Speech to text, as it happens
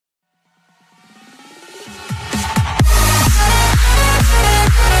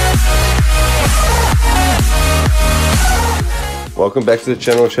Welcome back to the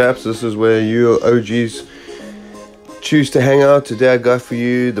channel, chaps. This is where you OGs choose to hang out. Today I got for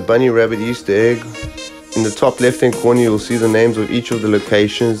you the bunny rabbit Easter egg. In the top left hand corner you'll see the names of each of the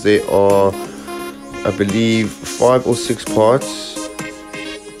locations. There are, I believe, 5 or 6 parts.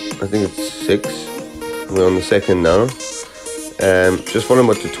 I think it's 6. We're on the second now. Just follow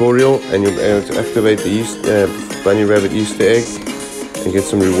my tutorial and you'll be able to activate the bunny rabbit Easter egg and get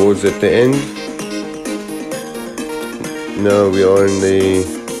some rewards at the end. No, we are in the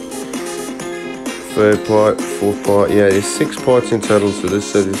third part, fourth part. Yeah, there's 6 parts in total. So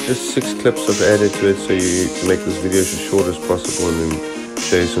there's just 6 clips I've added to it, so you can make this video as short as possible and then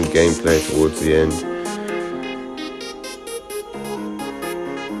show you some gameplay towards the end.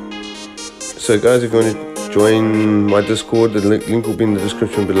 So guys, if you want to join my Discord, the link will be in the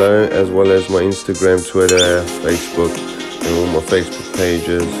description below, as well as my Instagram, Twitter, Facebook, and all my Facebook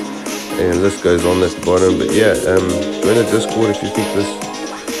pages. And the list goes on at the bottom. But yeah, join the Discord if you think this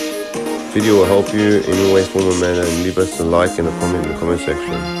video will help you in any way, form or manner, and leave us a like and a comment in the comment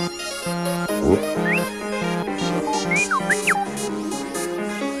section. Whoop.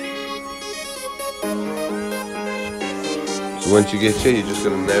 So once you get here, you're just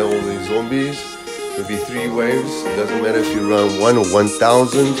gonna nail all these zombies. There'll be 3 waves. It doesn't matter if you run 1 or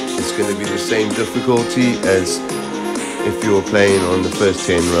 1000, it's gonna be the same difficulty as if you were playing on the first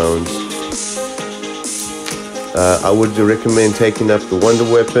 10 rounds. I would recommend taking up the wonder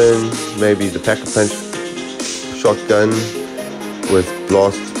weapon, maybe the pack-a-punch shotgun with a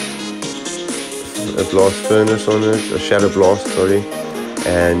blast furnace on it, a shadow blast, sorry,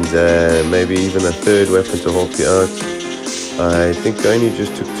 and maybe even a 3rd weapon to help you out. I think I only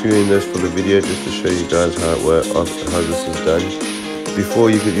just took 2 in this for the video, just to show you guys how it works, how this is done. Before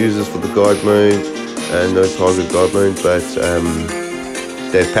you could use this for the guard mode, no target guard mode, but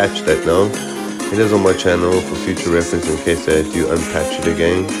they patched that now. It is on my channel for future reference in case they do unpatch it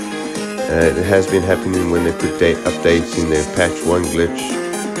again. It has been happening when they put updates in their patch 1 glitch,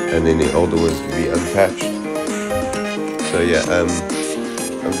 and then the older ones will be unpatched. So yeah, I'm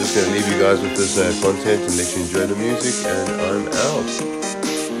just going to leave you guys with this content and let you enjoy the music, and I'm out.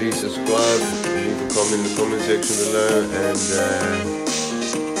 Please subscribe, leave a comment in the comment section below, and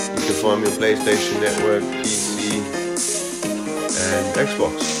you can find me on PlayStation Network, PC, and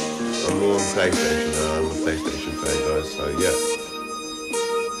Xbox. I'm more on PlayStation now. I'm a PlayStation fan, guys. So yeah,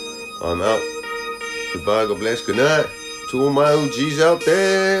 I'm out. Goodbye, God bless, good night to all my OGs out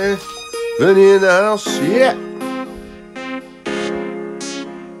there. Vinny in the house, yeah.